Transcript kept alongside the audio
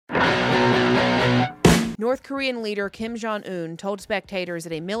North Korean leader Kim Jong-un told spectators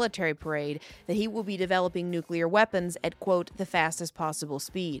at a military parade that he will be developing nuclear weapons at, quote, the fastest possible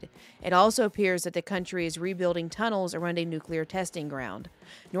speed. It also appears that the country is rebuilding tunnels around a nuclear testing ground.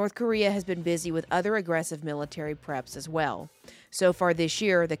 North Korea has been busy with other aggressive military preps as well. So far this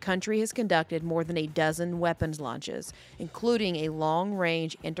year, the country has conducted more than a dozen weapons launches, including a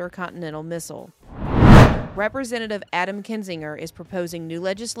long-range intercontinental missile. Representative Adam Kinzinger is proposing new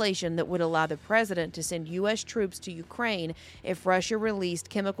legislation that would allow the president to send U.S. troops to Ukraine if Russia released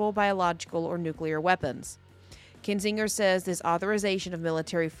chemical, biological, or nuclear weapons. Kinzinger says this authorization of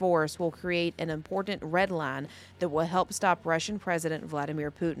military force will create an important red line that will help stop Russian President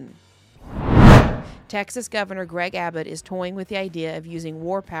Vladimir Putin. Texas Governor Greg Abbott is toying with the idea of using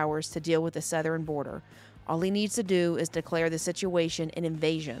war powers to deal with the southern border. All he needs to do is declare the situation an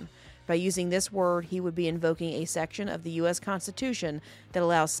invasion. By using this word, he would be invoking a section of the U.S. Constitution that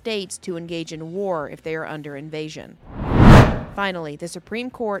allows states to engage in war if they are under invasion. Finally, the Supreme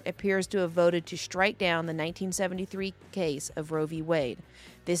Court appears to have voted to strike down the 1973 case of Roe v. Wade.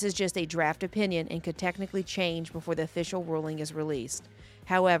 This is just a draft opinion and could technically change before the official ruling is released.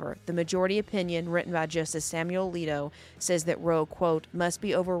 However, the majority opinion written by Justice Samuel Alito says that Roe, quote, must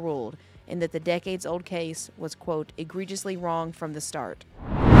be overruled, and that the decades-old case was, quote, egregiously wrong from the start.